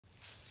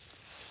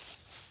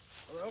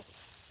Hello,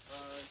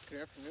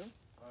 good afternoon.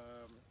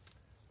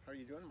 How are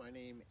you doing? My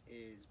name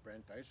is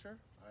Brent Deischer.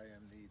 I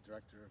am the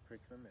Director of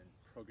Curriculum and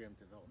Program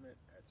Development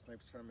at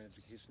Snipes Farm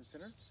Education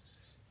Center.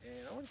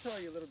 And I want to tell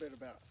you a little bit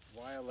about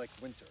why I like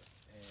winter.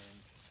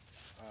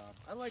 And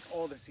I like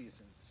all the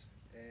seasons.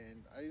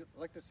 And I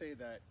like to say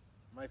that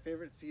my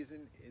favorite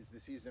season is the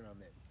season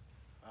I'm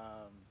in.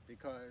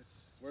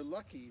 Because we're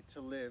lucky to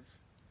live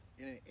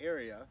in an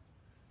area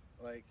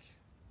like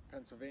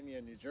Pennsylvania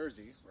and New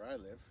Jersey, where I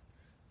live,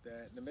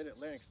 that the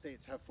mid-Atlantic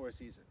states have 4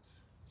 seasons.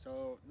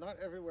 So not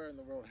everywhere in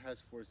the world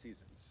has 4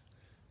 seasons.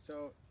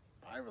 So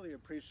I really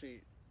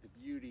appreciate the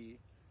beauty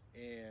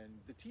and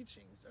the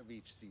teachings of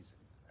each season.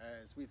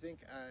 As we think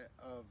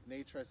of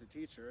nature as a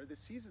teacher, the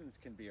seasons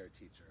can be our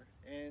teacher.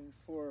 And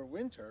for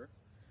winter,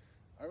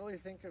 I really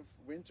think of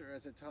winter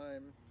as a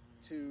time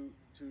to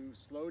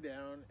slow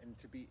down and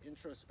to be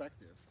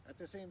introspective. At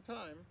the same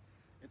time,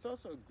 it's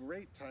also a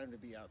great time to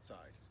be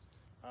outside.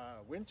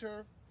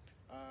 Winter,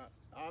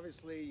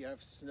 obviously you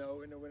have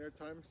snow in the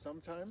wintertime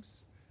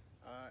sometimes,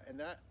 and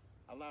that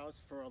allows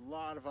for a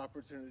lot of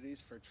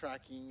opportunities for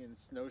trekking and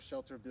snow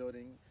shelter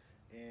building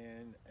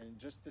and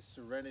just the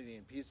serenity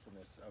and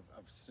peacefulness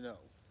of snow.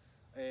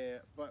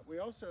 But we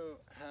also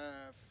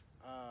have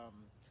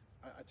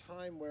a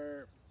time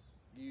where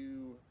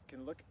you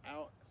can look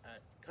out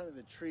at kind of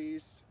the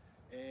trees,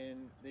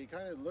 and they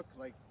kind of look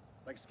like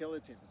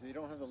skeletons. They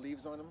don't have the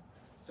leaves on them,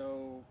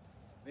 so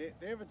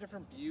they have a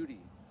different beauty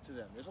to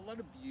them. There's a lot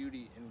of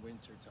beauty in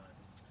winter time,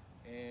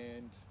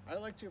 and I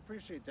like to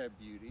appreciate that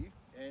beauty.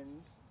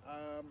 And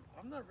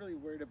I'm not really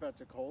worried about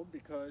the cold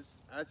because,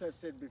 as I've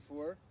said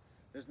before,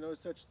 there's no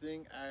such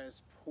thing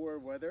as poor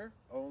weather,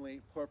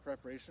 only poor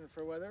preparation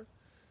for weather.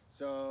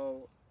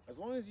 So as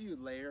long as you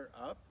layer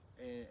up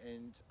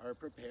and are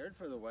prepared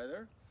for the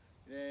weather,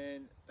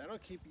 then that'll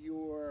keep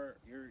your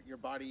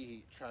body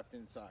heat trapped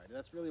inside.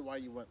 That's really why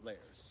you want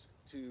layers,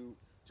 to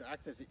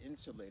act as an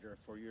insulator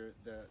for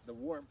the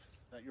warmth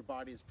that your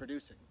body is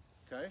producing.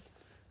 Okay,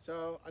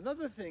 so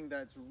another thing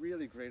that's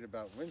really great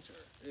about winter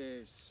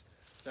is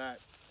that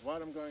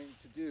what I'm going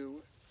to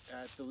do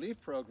at the LEAF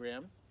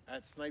program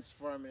at Snipes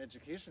Farm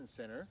Education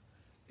Center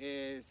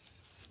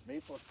is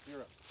maple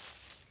syrup.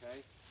 Okay,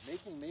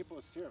 making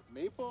maple syrup,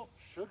 maple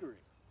sugaring.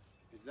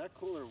 Is that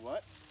cool or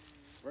what?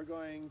 We're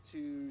going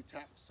to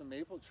tap some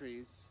maple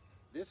trees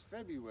this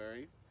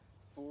February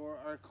for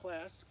our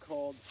class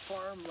called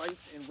Farm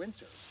Life in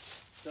Winter.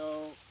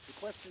 So the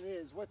question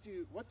is, what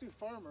do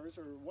farmers,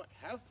 or what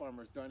have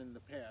farmers done in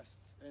the past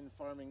in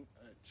farming,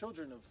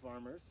 children of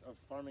farmers, of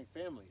farming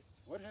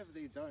families? What have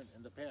they done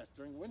in the past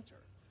during winter?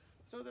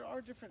 So there are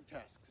different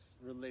tasks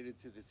related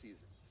to the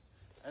seasons.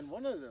 And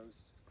one of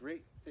those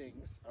great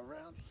things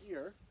around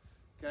here,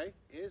 okay,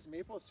 is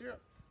maple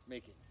syrup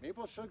making,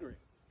 maple sugaring.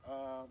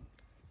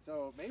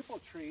 So maple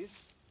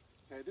trees,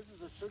 okay, this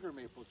is a sugar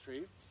maple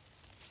tree,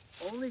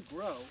 only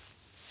grow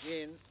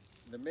in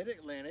the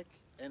mid-Atlantic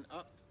and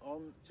up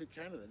on to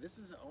Canada. This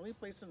is the only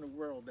place in the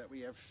world that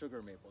we have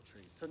sugar maple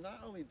trees. So not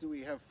only do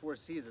we have 4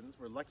 seasons,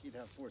 we're lucky to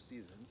have 4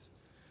 seasons,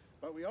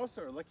 but we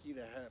also are lucky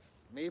to have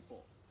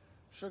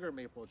sugar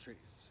maple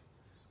trees,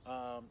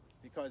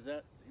 because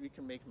we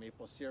can make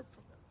maple syrup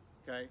from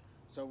them, okay?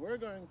 So we're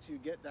going to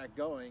get that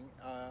going,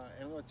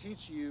 and we'll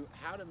teach you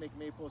how to make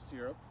maple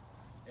syrup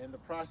and the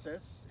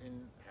process,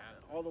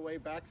 all the way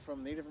back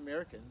from Native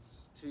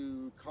Americans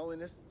to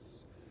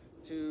colonists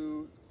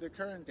to the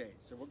current day.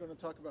 So we're going to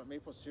talk about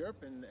maple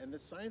syrup and the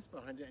science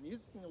behind it, and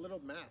using a little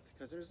math,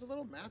 because there's a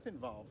little math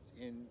involved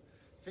in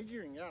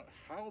figuring out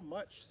how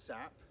much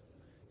sap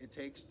it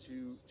takes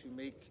to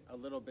make a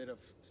little bit of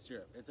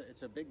syrup.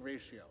 It's a big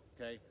ratio,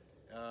 okay?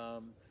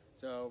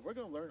 So we're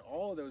going to learn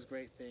all of those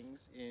great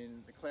things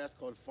in the class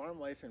called Farm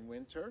Life in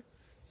Winter.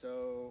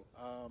 So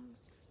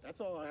that's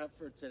all I have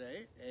for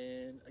today.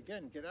 And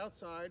again, get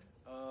outside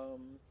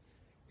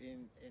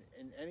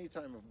in any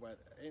time of weather,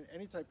 in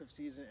any type of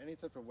season, any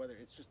type of weather.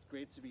 It's just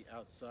great to be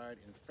outside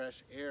in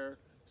fresh air,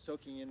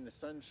 soaking in the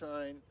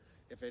sunshine.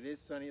 If it is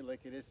sunny like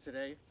it is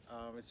today,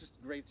 it's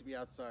just great to be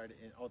outside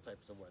in all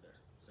types of weather.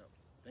 So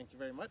thank you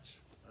very much.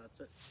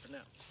 That's it for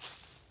now.